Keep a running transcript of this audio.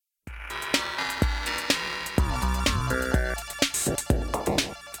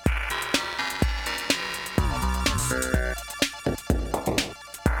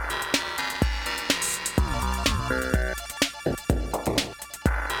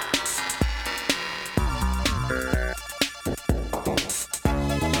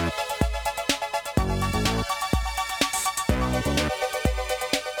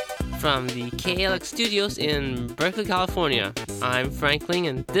from the KALX studios in Berkeley, California. I'm Frank Ling,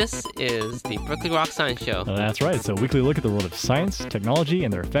 and this is the Berkeley Rock Science Show. That's right. It's a weekly look at the world of science, technology,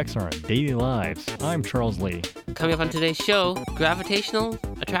 and their effects on our daily lives. I'm Charles Lee. Coming up on today's show, gravitational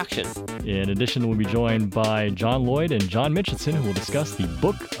attraction. In addition, we'll be joined by John Lloyd and John Mitchinson, who will discuss the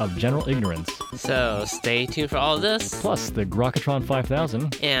Book of General Ignorance. So stay tuned for all of this. Plus, the Grokatron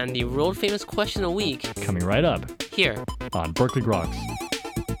 5000. And the world-famous question of the week. Coming right up. Here. On Berkeley Groks.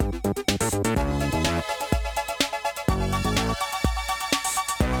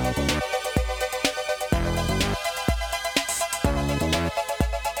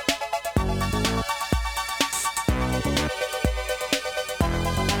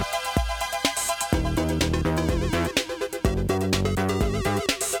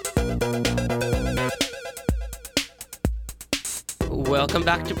 Welcome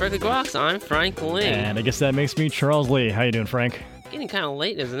back to Berkeley Groks. I'm Frank Ling. And I guess that makes me Charles Lee. How you doing, Frank? Getting kind of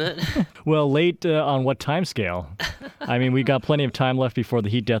late, isn't it? Well, late on what time scale? I mean, we got plenty of time left before the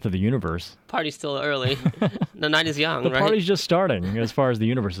heat death of the universe. Party's still early. The night is young, right? The party's just starting, as far as the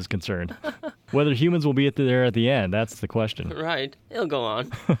universe is concerned. Whether humans will be there at the end, that's the question. Right. It'll go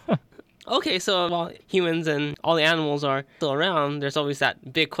on. Okay, so while humans and all the animals are still around, there's always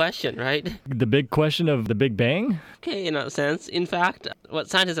that big question, right? The big question of the Big Bang? Okay, in a sense. In fact, what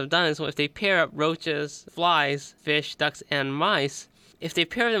scientists have done is if they pair up roaches, flies, fish, ducks, and mice, if they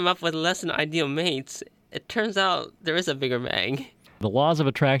pair them up with less than ideal mates, it turns out there is a bigger bang. The laws of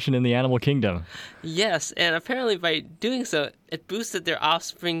attraction in the animal kingdom. Yes, and apparently by doing so, it boosted their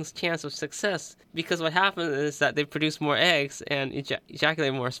offspring's chance of success because what happens is that they produce more eggs and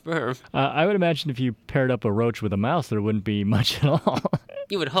ejaculate more sperm. I would imagine if you paired up a roach with a mouse, there wouldn't be much at all.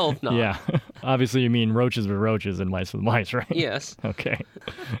 You would hope not. Yeah. Obviously, you mean roaches with roaches and mice with mice, right? Yes. Okay.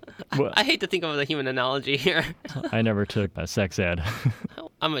 Well, I hate to think of the human analogy here. I never took sex ed.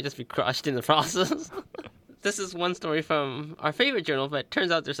 I might just be crushed in the process. This is one story from our favorite journal, but it turns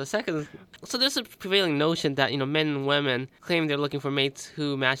out there's a second. So there's a prevailing notion that, men and women claim they're looking for mates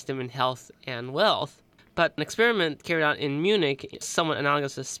who match them in health and wealth. But an experiment carried out in Munich, somewhat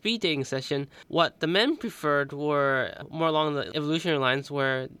analogous to a speed dating session, what the men preferred were more along the evolutionary lines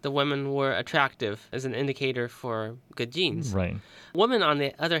where the women were attractive as an indicator for good genes. Right. Women, on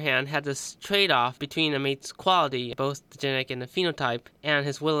the other hand, had this trade-off between a mate's quality, both the genetic and the phenotype, and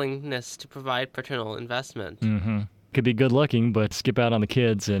his willingness to provide paternal investment. Mm-hmm. Could be good looking, but skip out on the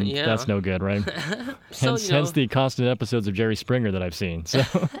kids, and that's no good, right? So, hence the constant episodes of Jerry Springer that I've seen. So.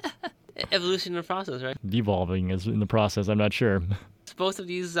 Evolution in the process, right? Devolving is in the process, I'm not sure. Both of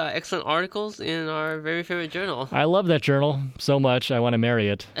these excellent articles in our very favorite journal. I love that journal so much, I want to marry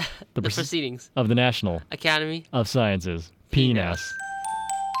it. The Proceedings. Of the National Academy of Sciences. PNAS.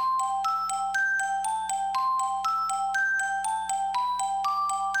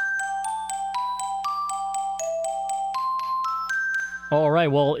 All right,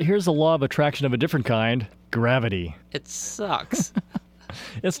 well, here's a law of attraction of a different kind. Gravity. It sucks.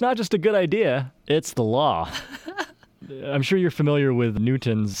 It's not just a good idea, it's the law. I'm sure you're familiar with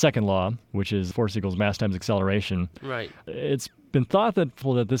Newton's second law, which is force equals mass times acceleration. Right. It's been thought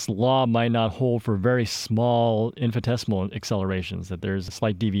that this law might not hold for very small infinitesimal accelerations, that there's a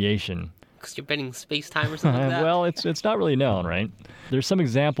slight deviation. Because you're bending space-time or something like that? Well, it's not really known, right? There's some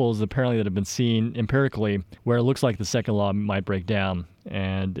examples apparently that have been seen empirically where it looks like the second law might break down,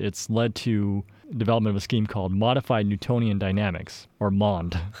 and it's led to development of a scheme called modified Newtonian dynamics, or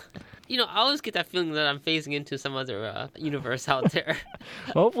MOND. I always get that feeling that I'm phasing into some other universe out there.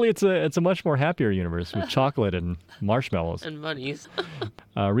 Hopefully it's a much more happier universe with chocolate and marshmallows. And bunnies.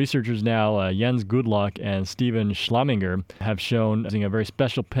 Researchers now, Jens Goodlock and Steven Schlaminger, have shown using a very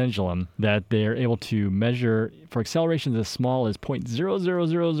special pendulum that they're able to measure for accelerations as small as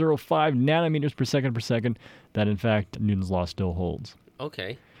 0.00005 nanometers per second, that in fact Newton's law still holds.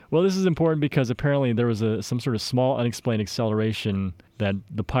 Okay. Well, this is important because apparently there was some sort of small unexplained acceleration that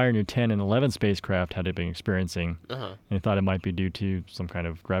the Pioneer 10 and 11 spacecraft had been experiencing. Uh-huh. And they thought it might be due to some kind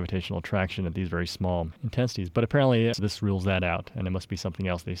of gravitational attraction at these very small intensities. But apparently this rules that out, and it must be something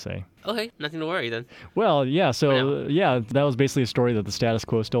else, they say. Okay, nothing to worry then. Well, yeah, so, that was basically a story that the status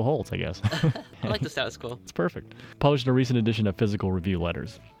quo still holds, I guess. I like the status quo. It's perfect. Published in a recent edition of Physical Review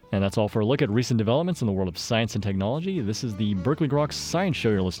Letters. And that's all for a look at recent developments in the world of science and technology. This is the Berkeley Groks Science Show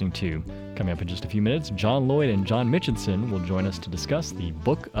you're listening to. Coming up in just a few minutes, John Lloyd and John Mitchinson will join us to discuss the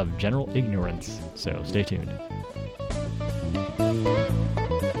Book of General Ignorance. So stay tuned.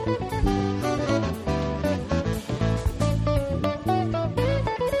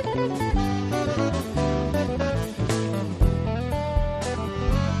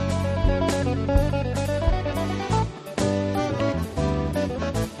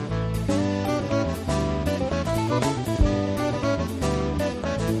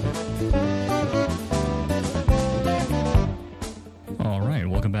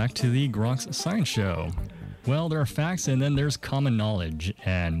 back to the Groks Science Show. Well, there are facts and then there's common knowledge,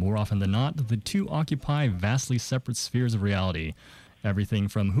 and more often than not, the two occupy vastly separate spheres of reality. Everything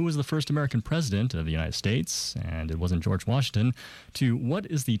from who was the first American president of the United States, and it wasn't George Washington, to what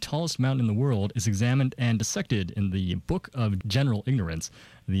is the tallest mountain in the world is examined and dissected in the Book of General Ignorance.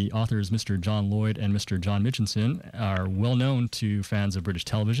 The authors, Mr. John Lloyd and Mr. John Mitchinson, are well known to fans of British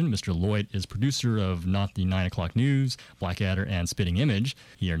television. Mr. Lloyd is producer of Not the 9 O'Clock News, Blackadder, and Spitting Image.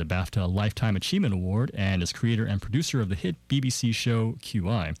 He earned a BAFTA Lifetime Achievement Award and is creator and producer of the hit BBC show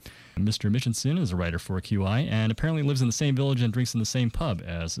QI. Mr. Mitchinson is a writer for QI and apparently lives in the same village and drinks in the same pub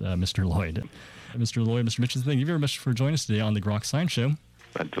as Mr. Lloyd. Mr. Lloyd, Mr. Mitchinson, thank you very much for joining us today on the Groks Science Show.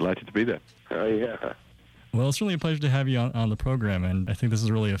 I'm delighted to be there. Oh, yeah. Well, it's really a pleasure to have you on the program, and I think this is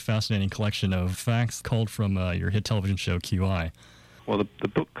really a fascinating collection of facts culled from your hit television show, QI. Well, the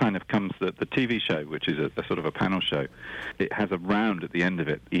book kind of comes, the TV show, which is a sort of a panel show, it has a round at the end of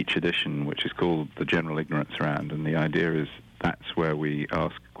it, each edition, which is called the General Ignorance Round, and the idea is that's where we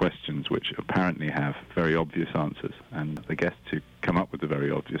ask questions which apparently have very obvious answers, and the guests who come up with the very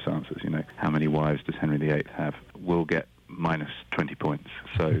obvious answers, you know, how many wives does Henry VIII have, will get minus 20 points.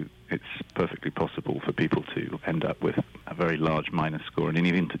 So it's perfectly possible for people to end up with a very large minus score, and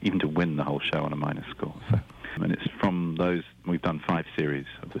even to win the whole show on a minus score. So, and it's from those, we've done 5 series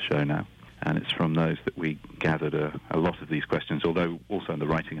of the show now, and it's from those that we gathered a lot of these questions, although also in the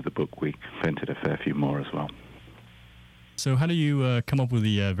writing of the book we invented a fair few more as well. So how do you come up with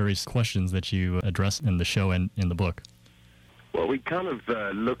the various questions that you address in the show and in the book? Well, we kind of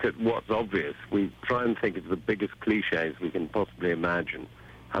look at what's obvious. We try and think of the biggest cliches we can possibly imagine.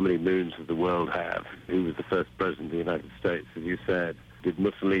 How many moons does the world have? Who was the first president of the United States, as you said? Did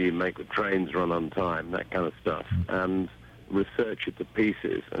Mussolini make the trains run on time? That kind of stuff. And research it to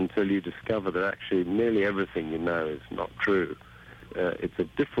pieces until you discover that actually nearly everything you know is not true. It's a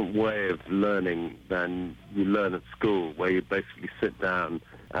different way of learning than you learn at school, where you basically sit down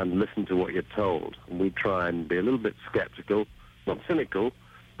and listen to what you're told. And we try and be a little bit skeptical, not cynical,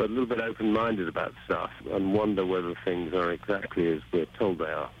 but a little bit open-minded about stuff and wonder whether things are exactly as we're told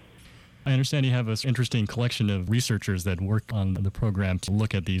they are. I understand you have an interesting collection of researchers that work on the program to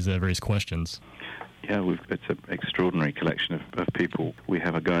look at these various questions. Yeah, it's an extraordinary collection of people. We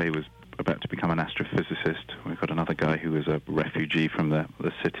have a guy who was about to become an astrophysicist. We've got another guy who was a refugee from the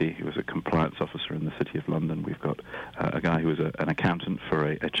city. He was a compliance officer in the City of London. We've got a guy who was an accountant for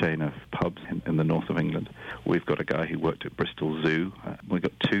a chain of pubs in the north of England. We've got a guy who worked at Bristol Zoo. We've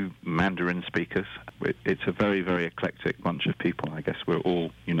got 2 Mandarin speakers. It's a very, very eclectic bunch of people. I guess we're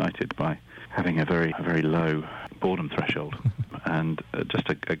all united by having a very low boredom threshold and just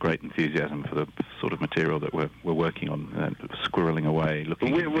a great enthusiasm for the sort of material that we're working on, squirreling away,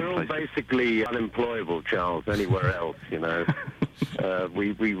 looking. We're all basically unemployable, Charles. Anywhere else, you know,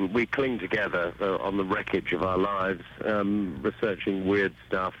 we cling together on the wreckage of our lives, researching weird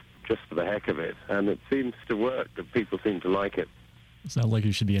stuff just for the heck of it, and it seems to work. That people seem to like it. It sounds like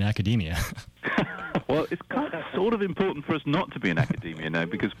you should be in academia. Well, it's kind of sort of important for us not to be in academia now,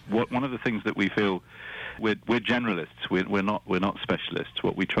 because one of the things that we feel we're generalists. We're not specialists.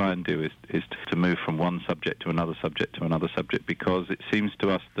 What we try and do is to move from one subject to another subject to another subject, because it seems to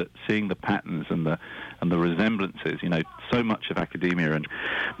us that seeing the patterns and the resemblances, you know, so much of academia and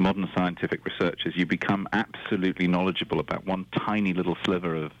modern scientific research is you become absolutely knowledgeable about one tiny little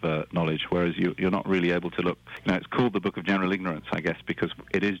sliver of knowledge, whereas you're not really able to look. You know, it's called the Book of General Ignorance, I guess, because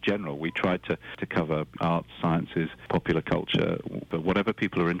it is general. We try to cover arts, sciences, popular culture, whatever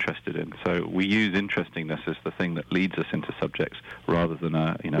people are interested in. So we use interestingness as the thing that leads us into subjects, rather than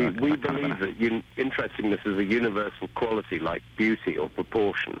we believe that interestingness is a universal quality like beauty or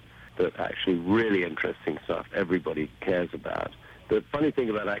proportion, that actually really interesting stuff everybody cares about. The funny thing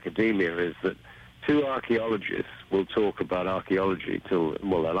about academia is that 2 archaeologists will talk about archaeology they'll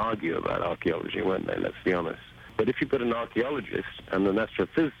argue about archaeology, won't they? Let's be honest. But if you put an archaeologist and an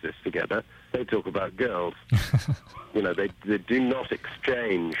astrophysicist together, they talk about girls. You know, they do not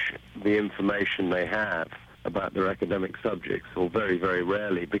exchange the information they have about their academic subjects, or very, very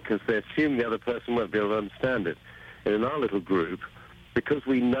rarely, because they assume the other person won't be able to understand it. And in our little group, because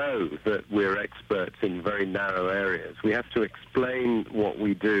we know that we're experts in very narrow areas, we have to explain what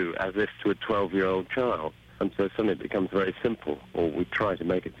we do as if to a 12-year-old child. And so suddenly it becomes very simple, or we try to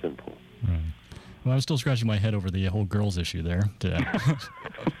make it simple. Right. Well, I'm still scratching my head over the whole girls issue there.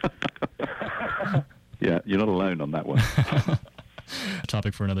 Yeah, you're not alone on that one.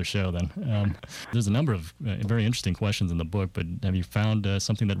 Topic for another show, then. There's a number of very interesting questions in the book, but have you found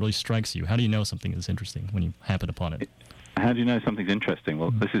something that really strikes you? How do you know something is interesting when you happen upon it? How do you know something's interesting?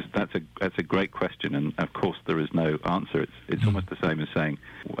 Well, that's a great question, and of course there is no answer. It's almost the same as saying,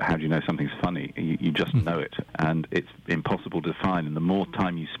 how do you know something's funny? You just know it, and it's impossible to define. And the more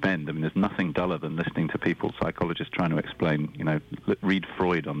time you spend, I mean, there's nothing duller than listening to people, psychologists, trying to explain. Read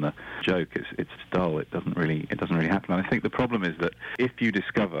Freud on the joke. It's dull. It doesn't really happen. And I think the problem is that if you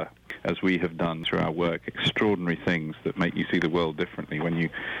discover, as we have done through our work, extraordinary things that make you see the world differently, when you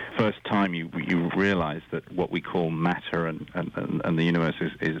first time you realize that what we call matter and the universe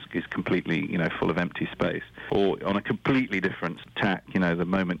is completely full of empty space, or on a completely different tack, the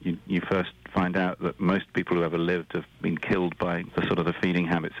moment you first find out that most people who ever lived have been killed by the feeding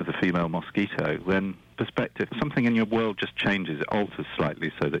habits of the female mosquito, then perspective, something in your world just changes. It alters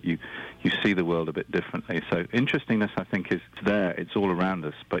slightly so that you see the world a bit differently. So interestingness, I think, is there. It's all around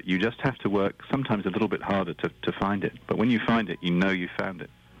us, but you just have to work sometimes a little bit harder to find it. But when you find it, you know you found it.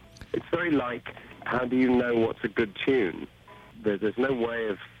 It's very like, how do you know what's a good tune? There's no way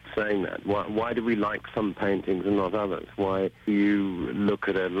of saying that. Why do we like some paintings and not others? Why do you look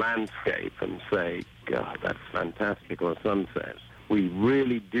at a landscape and say, God, that's fantastic, or a sunset? We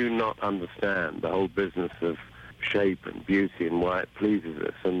really do not understand the whole business of shape and beauty and why it pleases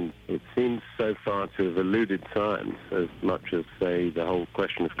us. And it seems so far to have eluded science as much as, say, the whole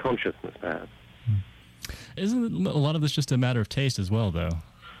question of consciousness has. Isn't a lot of this just a matter of taste as well, though?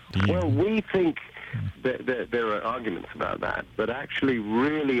 Well, we think there are arguments about that, but actually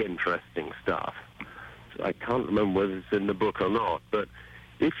really interesting stuff. I can't remember whether it's in the book or not, but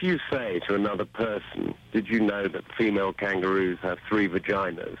if you say to another person, did you know that female kangaroos have 3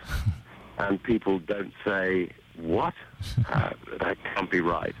 vaginas? And people don't say, what? That can't be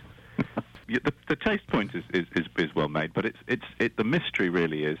right. The taste point is well made, but the mystery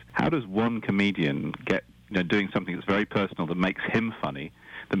really is, how does one comedian get doing something that's very personal, that makes him funny,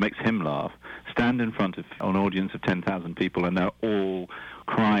 that makes him laugh, stand in front of an audience of 10,000 people and they're all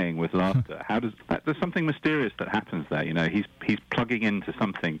crying with laughter? How does that? There's something mysterious that happens there. He's plugging into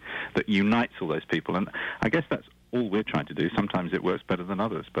something that unites all those people, and I guess that's all we're trying to do. Sometimes it works better than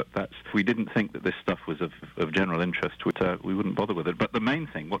others, but if we didn't think that this stuff was of general interest, we wouldn't bother with it. But the main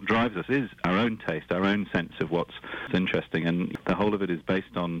thing, what drives us, is our own taste, our own sense of what's interesting, and the whole of it is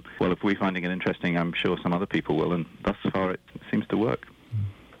based on, well, if we're finding it interesting, I'm sure some other people will, and thus far it seems to work.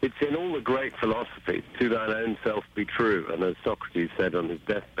 It's in all the great philosophy, to thine own self be true, and as Socrates said on his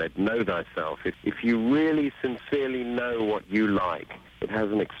deathbed, know thyself. If you really sincerely know what you like, it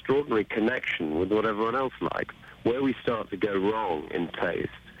has an extraordinary connection with what everyone else likes. Where we start to go wrong in taste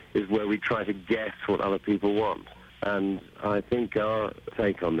is where we try to guess what other people want. And I think our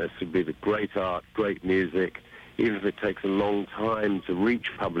take on this would be that great art, great music, even if it takes a long time to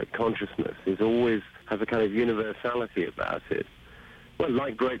reach public consciousness, always has a kind of universality about it. Well,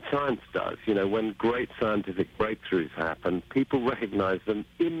 like great science does, when great scientific breakthroughs happen, people recognize them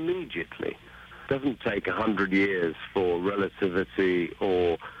immediately. It doesn't take 100 years for relativity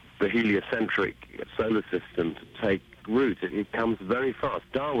or the heliocentric solar system to take root. It comes very fast.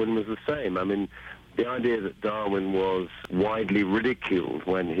 Darwin was the same. I mean, the idea that Darwin was widely ridiculed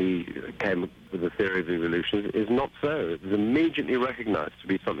when he came with the theory of evolution is not so. It was immediately recognized to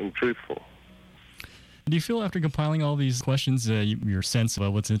be something truthful. Do you feel after compiling all these questions, your sense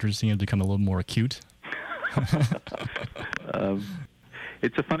of what's interesting has become a little more acute?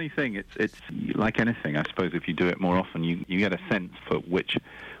 It's a funny thing. It's like anything, I suppose. If you do it more often, you get a sense for which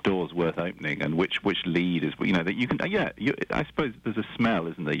door's worth opening and which lead is, that you can. I suppose there's a smell,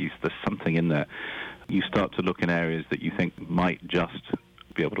 isn't there? There's something in there. You start to look in areas that you think might just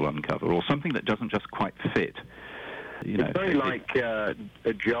be able to uncover, or something that doesn't just quite fit. It's very like a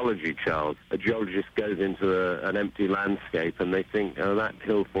geology, Charles. A geologist goes into an empty landscape and they think, oh, that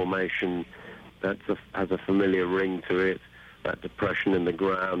hill formation has a familiar ring to it. That depression in the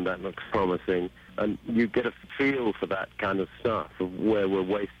ground, that looks promising. And you get a feel for that kind of stuff, of where we're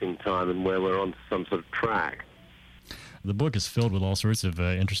wasting time and where we're on some sort of track. The book is filled with all sorts of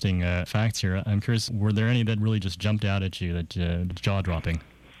interesting facts here. I'm curious, were there any that really just jumped out at you, that jaw-dropping?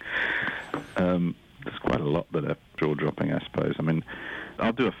 There's quite a lot that are jaw-dropping, I suppose. I mean,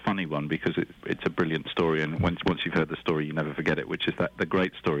 I'll do a funny one because it's a brilliant story, and once you've heard the story, you never forget it, which is the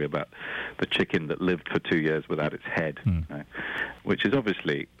great story about the chicken that lived for 2 years without its head, right? Which is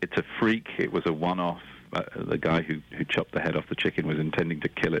obviously, it's a freak. It was a one-off. The guy who chopped the head off the chicken was intending to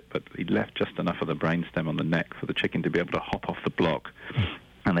kill it, but he left just enough of the brainstem on the neck for the chicken to be able to hop off the block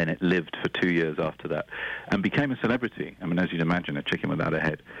And then it lived for 2 years after that and became a celebrity. I mean, as you'd imagine, a chicken without a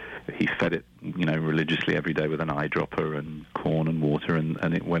head. He fed it, religiously every day with an eyedropper and corn and water, and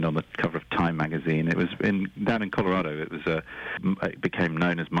it went on the cover of Time magazine. It was down in Colorado. It became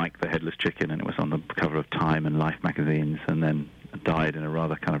known as Mike the Headless Chicken, and it was on the cover of Time and Life magazines, and then died in a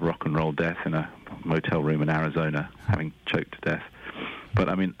rather kind of rock and roll death in a motel room in Arizona, having choked to death. But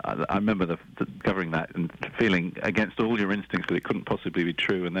I mean, I remember covering that and feeling against all your instincts that it couldn't possibly be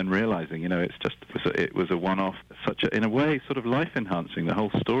true, and then realizing, it was a one-off, in a way, sort of life-enhancing, the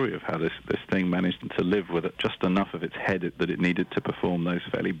whole story of how this thing managed to live with just enough of its head that it needed to perform those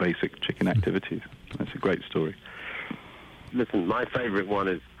fairly basic chicken activities. That's a great story. Listen, my favourite one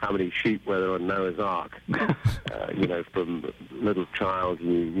is how many sheep were there on Noah's Ark. From little child,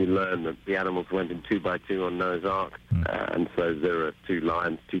 you learn that the animals went in 2 by 2 on Noah's Ark, and so there are 2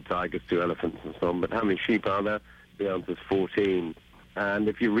 lions, 2 tigers, 2 elephants, and so on. But how many sheep are there? The answer is 14. And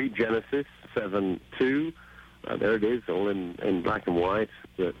if you read Genesis 7:2, there it is, all in black and white,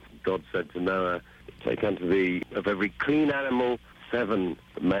 that God said to Noah, "Take unto thee of every clean animal 7,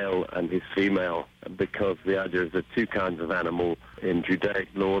 male and his female," because the idea is there are 2 kinds of animal in Judaic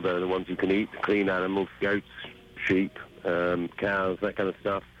law. There are the ones you can eat, clean animals, goats, sheep, cows, that kind of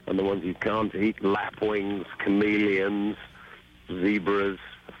stuff, and the ones you can't eat, lapwings, chameleons, zebras.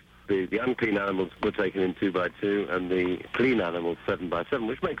 The unclean animals were taken in 2 by 2, and the clean animals 7 by 7,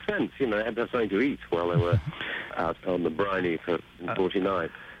 which makes sense. They had to have something to eat while they were out on the briny for 49.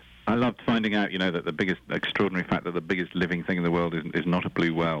 I loved finding out, that the biggest extraordinary fact that the biggest living thing in the world is not a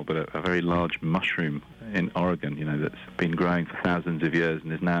blue whale, but a very large mushroom in Oregon, that's been growing for thousands of years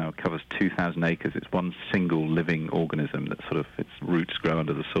and covers 2,000 acres. It's one single living organism that its roots grow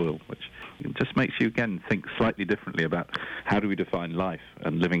under the soil, which just makes you, again, think slightly differently about how do we define life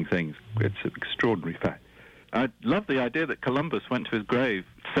and living things. It's an extraordinary fact. I love the idea that Columbus went to his grave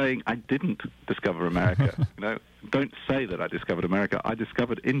saying, "I didn't discover America." Don't say that I discovered America. I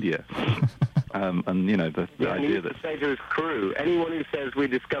discovered India. The idea that... say to his crew, anyone who says we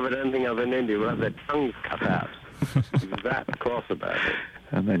discovered anything other than India will have their tongues cut out. He was that cross about it.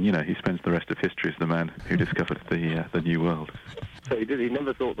 And then, he spends the rest of history as the man who discovered the New World. So he did. He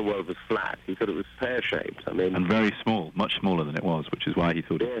never thought the world was flat. He thought it was pear-shaped. And very small, much smaller than it was, which is why he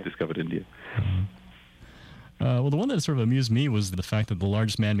thought he discovered India. The one that sort of amused me was the fact that the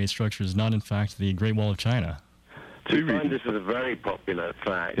largest man-made structure is not, in fact, the Great Wall of China. I find this is a very popular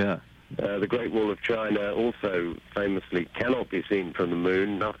fact. Yeah. The Great Wall of China also famously cannot be seen from the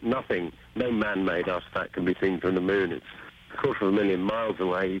moon. No man-made artifact can be seen from the moon. It's 250,000 miles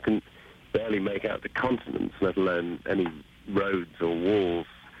away. You can barely make out the continents, let alone any roads or walls.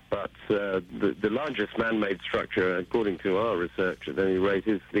 But the largest man-made structure, according to our research at any rate,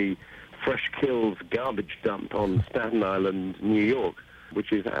 is the Fresh Kills garbage dump on Staten Island, New York,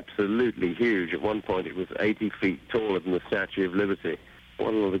 which is absolutely huge. At one point it was 80 feet taller than the Statue of Liberty.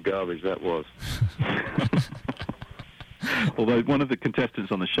 What a lot of garbage that was. Although one of the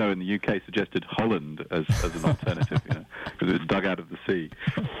contestants on the show in the UK suggested Holland as an alternative, because it was dug out of the sea.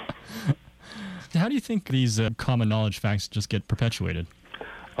 How do you think these common knowledge facts just get perpetuated?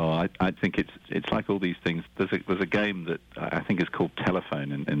 Oh, I think it's like all these things. There's a game that I think is called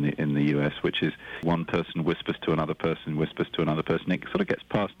Telephone in the US, which is one person whispers to another person, whispers to another person. It sort of gets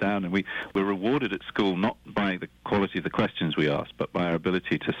passed down, and we're rewarded at school not by the quality of the questions we ask, but by our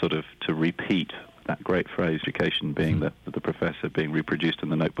ability to repeat that great phrase, education being the professor, being reproduced in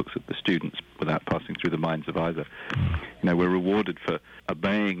the notebooks of the students without passing through the minds of either. We're rewarded for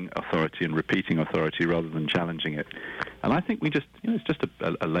obeying authority and repeating authority rather than challenging it. And I think we just, it's just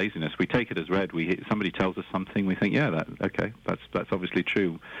a laziness. We take it as read. Somebody tells us something, we think, that's obviously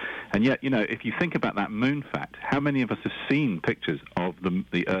true. And yet, if you think about that moon fact, how many of us have seen pictures of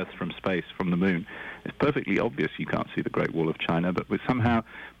the Earth from space, from the moon? It's perfectly obvious you can't see the Great Wall of China, but somehow,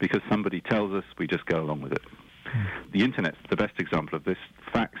 because somebody tells us, we just go along with it. The Internet's the best example of this.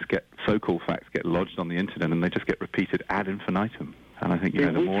 So-called facts get lodged on the Internet, and they just get repeated ad infinitum. And I think,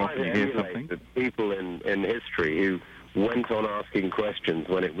 the more often you hear something... The people in history who went on asking questions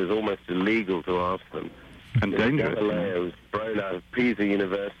when it was almost illegal to ask them. And dangerous. Galileo was thrown out of Pisa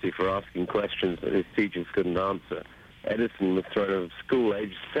University for asking questions that his teachers couldn't answer. Edison was thrown out of school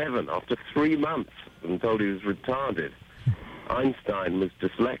aged 7 after 3 months and told he was retarded. Einstein was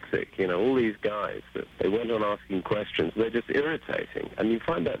dyslexic. All these guys, that they went on asking questions. They're just irritating. And you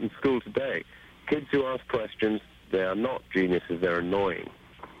find that in school today. Kids who ask questions, they are not geniuses, they're annoying.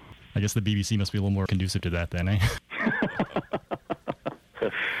 I guess the BBC must be a little more conducive to that then, eh?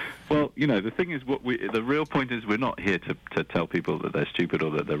 Well, the thing is, the real point is we're not here to tell people that they're stupid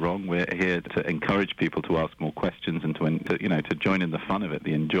or that they're wrong. We're here to encourage people to ask more questions and to join in the fun of it,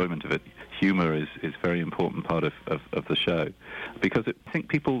 the enjoyment of it. Humor is a very important part of the show, because I think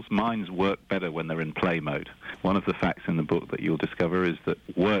people's minds work better when they're in play mode. One of the facts in the book that you'll discover is that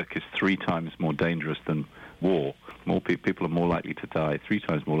work is 3 times more dangerous than war. More people are more likely to die, 3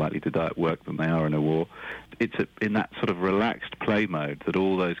 times more likely to die at work than they are in a war. It's in that sort of relaxed play mode that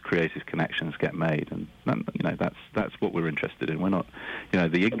all those creative connections get made, and that's what we're interested in. We're not,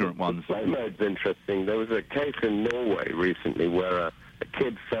 the ignorant ones. Play mode's interesting. There was a case in Norway recently where a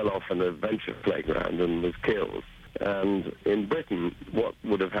kid fell off an adventure playground and was killed. And in Britain, what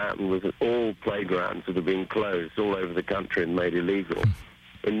would have happened was that all playgrounds would have been closed all over the country and made illegal.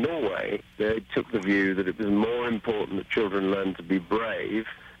 In Norway, they took the view that it was more important that children learn to be brave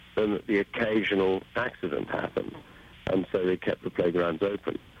than that the occasional accident happened. And so they kept the playgrounds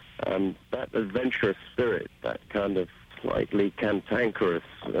open. And that adventurous spirit, that kind of slightly cantankerous,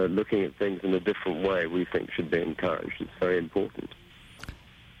 looking at things in a different way, we think should be encouraged. It's very important.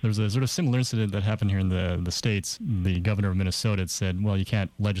 There's a sort of similar incident that happened here in the States. The governor of Minnesota had said, well, you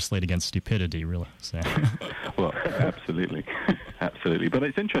can't legislate against stupidity, really. So. Well, absolutely. Absolutely. But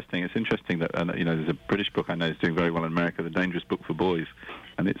it's interesting. It's interesting that, there's a British book I know is doing very well in America, The Dangerous Book for Boys.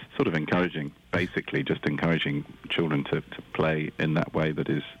 And it's sort of basically just encouraging children to play in that way that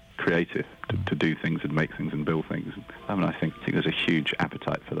is creative, to do things and make things and build things. I think there's a huge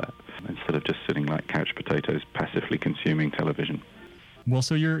appetite for that, instead of just sitting like couch potatoes, passively consuming television. Well,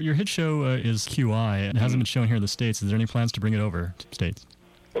 so your hit show is QI. It hasn't been shown here in the States. Is there any plans to bring it over to the States?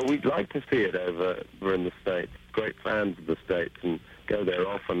 Well, we'd like to see it over in the States. Great fans of the States and go there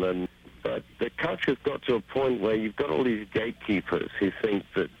often. But the culture's got to a point where you've got all these gatekeepers who think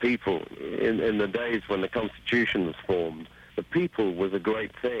that people, in the days when the Constitution was formed, the people was a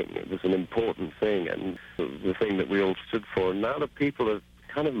great thing. It was an important thing and the thing that we all stood for. And now the people are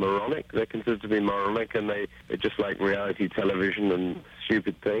kind of moronic. They're considered to be moronic, and they just like reality television and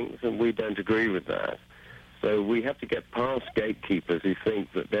stupid things, and we don't agree with that. So we have to get past gatekeepers who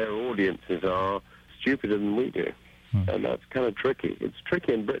think that their audiences are stupider than we do. And that's kind of tricky. It's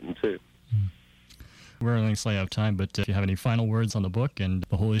tricky in Britain, too. We're running slightly out of time, but if you have any final words on the book and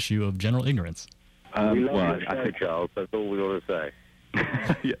the whole issue of general ignorance. We love your show, Charles. That's all we got to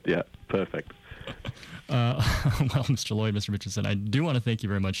say. Yeah, perfect. Well, Mr. Lloyd, Mr. Mitchinson, I do want to thank you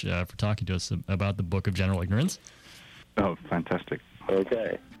very much for talking to us about the Book of General Ignorance. Oh, fantastic.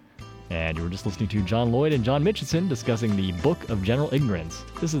 Okay. And you were just listening to John Lloyd and John Mitchinson discussing the Book of General Ignorance.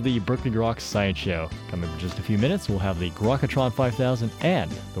 This is the Berkeley Groks Science Show. Coming up in just a few minutes, we'll have the Grokatron 5000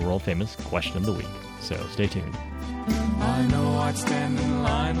 and the world-famous Question of the Week. So stay tuned. I know I'd stand in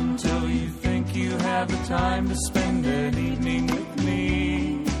line until you think you have the time to spend an evening with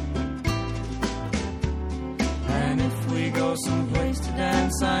me. And if we go someplace to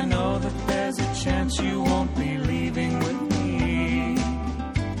dance, I know that there's a chance you won't be leaving with me.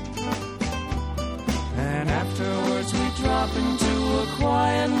 And afterwards we drop into a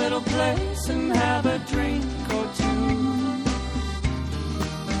quiet little place and have a drink or two.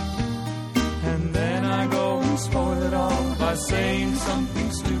 And then I go and spoil it all by saying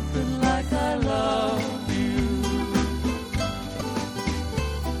something stupid like I love you.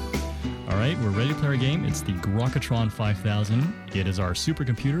 All right, we're ready to play our game. It's the Grokatron 5000. It is our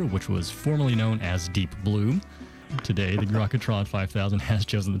supercomputer, which was formerly known as Deep Blue. Today, the Grokatron 5000 has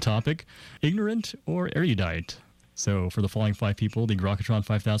chosen the topic, ignorant or erudite. So for the following 5 people, the Grokatron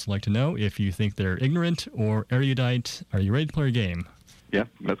 5000 would like to know if you think they're ignorant or erudite. Are you ready to play your game? Yeah,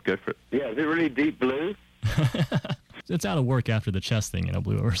 let's go for it. Yeah, is it really Deep Blue? It's out of work after the chess thing,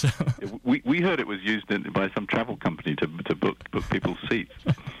 Blue or so. We heard it was used by some travel company to book people's seats.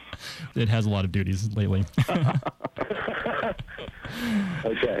 It has a lot of duties lately.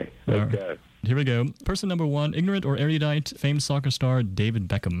 Okay, let's go. Here we go. Person number 1, ignorant or erudite, famed soccer star David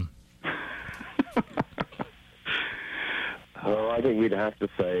Beckham. Well, I think we'd have to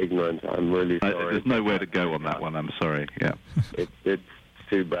say ignorant. I'm really sorry. There's nowhere to go on that one. I'm sorry. Yeah. It's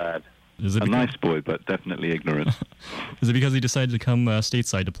too bad. Is it a nice boy, but definitely ignorant. Is it because he decided to come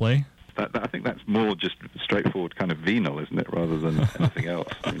stateside to play? I think that's more just straightforward kind of venal, isn't it, rather than anything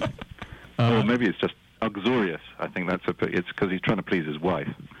else. Or maybe it's just uxorious. I think it's because he's trying to please his wife.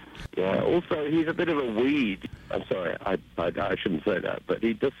 Yeah, also, he's a bit of a weed. I'm sorry, I shouldn't say that, but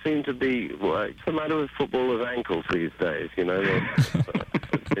he does seem to be, what's the matter with footballers' ankles these days, They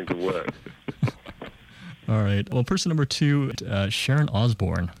seem to work. All right. Well, person number 2, Sharon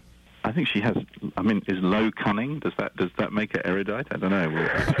Osbourne. I think she has, is low cunning? Does that make her erudite? I don't know.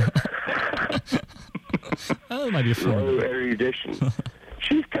 Oh, it might be a form. Low erudition.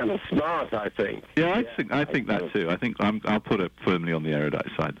 she's kind of smart, I think. Yeah, I think that too. I think I'll put it firmly on the erudite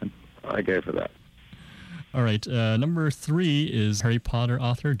side then. I go for that. All right, number 3 is Harry Potter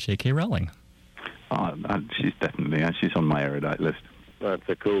author J.K. Rowling. She's definitely, she's on my erudite list. That's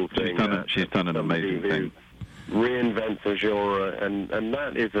a cool thing. She's done an amazing thing. Reinvents a genre, and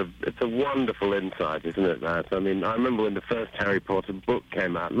that is it's a wonderful insight, isn't it, that? I mean, I remember when the first Harry Potter book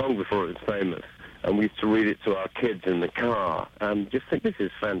came out, long before it was famous, and we used to read it to our kids in the car, and just think, this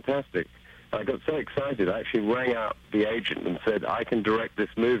is fantastic. I got so excited, I actually rang out the agent and said, I can direct this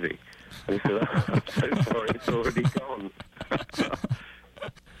movie. And he said, oh, I'm so sorry, it's already gone.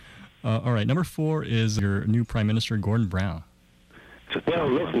 All right, number 4 is your new Prime Minister, Gordon Brown. Well,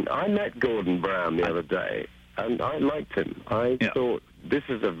 listen, I met Gordon Brown the other day, and I liked him. I thought this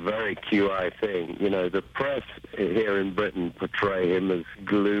is a very QI thing. You know, the press here in Britain portray him as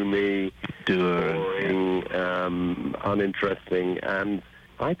gloomy, boring, uninteresting, and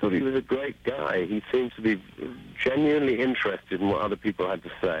I thought he was a great guy. He seemed to be genuinely interested in what other people had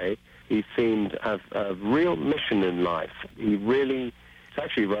to say. He seemed to have a real mission in life. He really, it's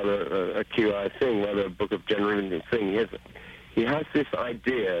actually rather a QI thing, rather a book of general thing. He has this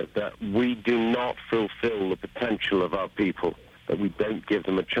idea that we do not fulfill the potential of our people, that we don't give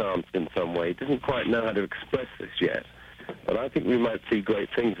them a chance in some way. He doesn't quite know how to express this yet, but I think we might see great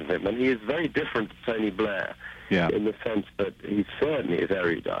things of him. And he is very different to Tony Blair in the sense that he certainly is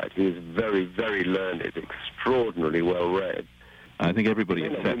erudite. He is very, very learned, extraordinarily well-read. I think everybody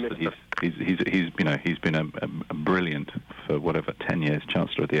accepts that he's been a brilliant, for whatever, 10 years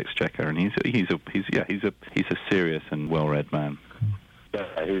Chancellor of the Exchequer, and he's a serious and well-read man.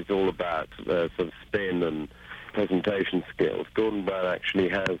 Yeah, he's all about sort of spin and presentation skills. Gordon Brown actually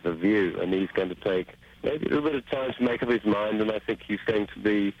has a view, and he's going to take maybe a little bit of time to make up his mind, and I think he's going to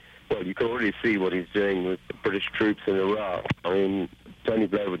be, well, you can already see what he's doing with the British troops in Iraq. I mean, Tony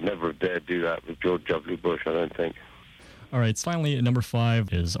Blair would never have dared do that with George W. Bush, I don't think. All right, finally, at number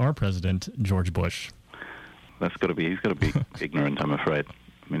 5 is our president, George Bush. He's got to be ignorant, I'm afraid. I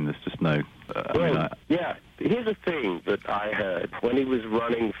mean, there's just no... Here's a thing that I heard when he was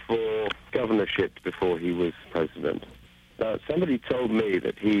running for governorship before he was president. Somebody told me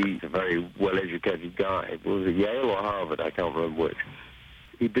that he's a very well-educated guy. Was it Yale or Harvard? I can't remember which.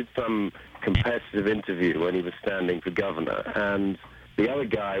 He did some competitive interview when he was standing for governor, and the other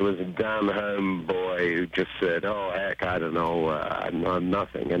guy was a down-home boy who just said, oh, heck, I don't know, I'm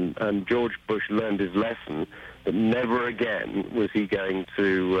nothing. And George Bush learned his lesson that never again was he going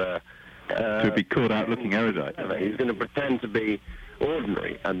to be caught out looking erudite. He's going to pretend to be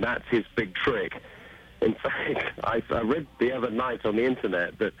ordinary, and that's his big trick. In fact, I read the other night on the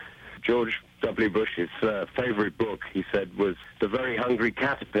internet that George W. Bush's favorite book, he said, was The Very Hungry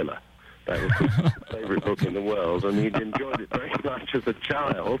Caterpillar. That was his favorite book in the world, and he'd enjoyed it very much as a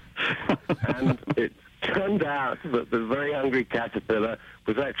child. And it turned out that The Very Hungry Caterpillar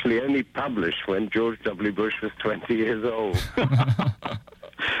was actually only published when George W. Bush was 20 years old.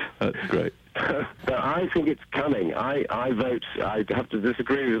 That's great. But I think it's cunning. I vote, I have to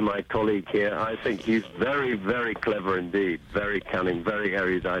disagree with my colleague here. I think he's very, very clever indeed. Very cunning, very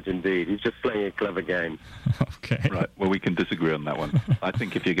erudite indeed. He's just playing a clever game. Okay. Right, well, we can disagree on that one. I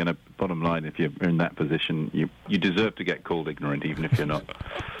think if you're going to, bottom line, if you're in that position, you deserve to get called ignorant, even if you're not.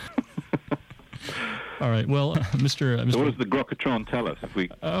 All right. Well, Mr. So what does the Grokatron tell us?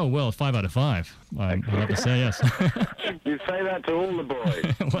 Oh, well, 5 out of 5. I have to say yes. You say that to all the boys.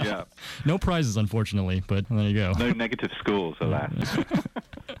 Well, yeah. No prizes, unfortunately, but there you go. No negative scores, alas.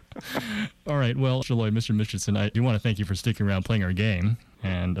 All right. Well, Mr. Lloyd, Mr. Mitchinson, I do want to thank you for sticking around playing our game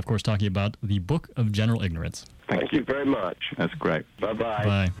and, of course, talking about the Book of General Ignorance. Thank you very much. That's great. Bye-bye.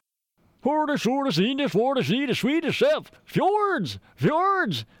 Bye. For the sea, the sweetest self. Fjords,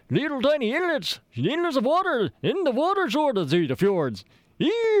 little tiny inlets of water, in the water sort of the fjords.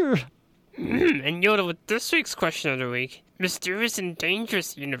 Here. And Yoda with this week's question of the week. Mysterious and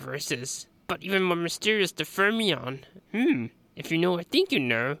dangerous universes, but even more mysterious the Fermion. If you know or think you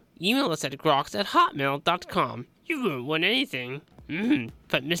know, email us at groks@hotmail.com. You won't win anything.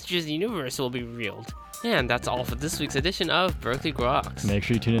 But Mysteries of the Universe will be revealed. And that's all for this week's edition of Berkeley Groks. Make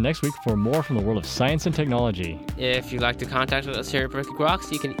sure you tune in next week for more from the world of science and technology. If you'd like to contact us here at Berkeley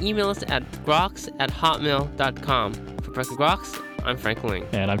Groks, you can email us at groks@hotmail.com. For Berkeley Groks, I'm Frank Ling.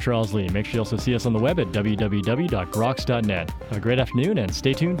 And I'm Charles Lee. Make sure you also see us on the web at www.groks.net. Have a great afternoon and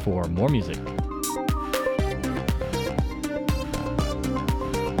stay tuned for more music.